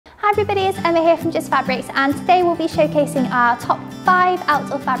Hi everybody, it's Emma here from Just Fabrics, and today we'll be showcasing our top 5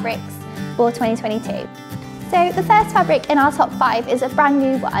 outdoor fabrics for 2022. So the first fabric in our top 5 is a brand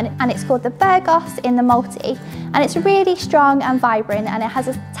new one, and it's called the Burgos in the multi, and it's really strong and vibrant, and it has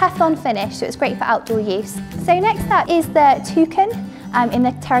a Teflon finish, so it's great for outdoor use. So next up is the Toucan in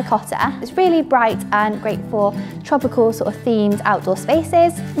the terracotta. It's really bright and great for tropical sort of themed outdoor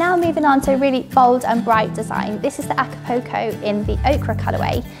spaces. Now moving on to a really bold and bright design. This is the Acapulco in the ochre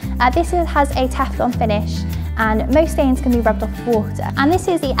colourway. This has a Teflon finish, and most stains can be rubbed off water. And this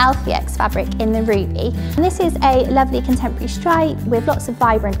is the Alfaix fabric in the ruby. And this is a lovely contemporary stripe with lots of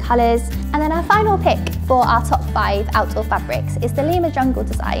vibrant colours. And then our final pick for our top 5 outdoor fabrics is the Lima Jungle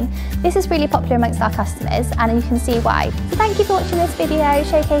design. This is really popular amongst our customers, and you can see why. So thank you for watching this video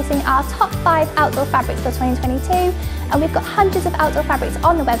showcasing our top 5 outdoor fabrics for 2022. And we've got hundreds of outdoor fabrics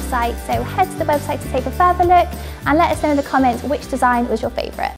on the website, so head to the website to take a further look and let us know in the comments which design was your favourite.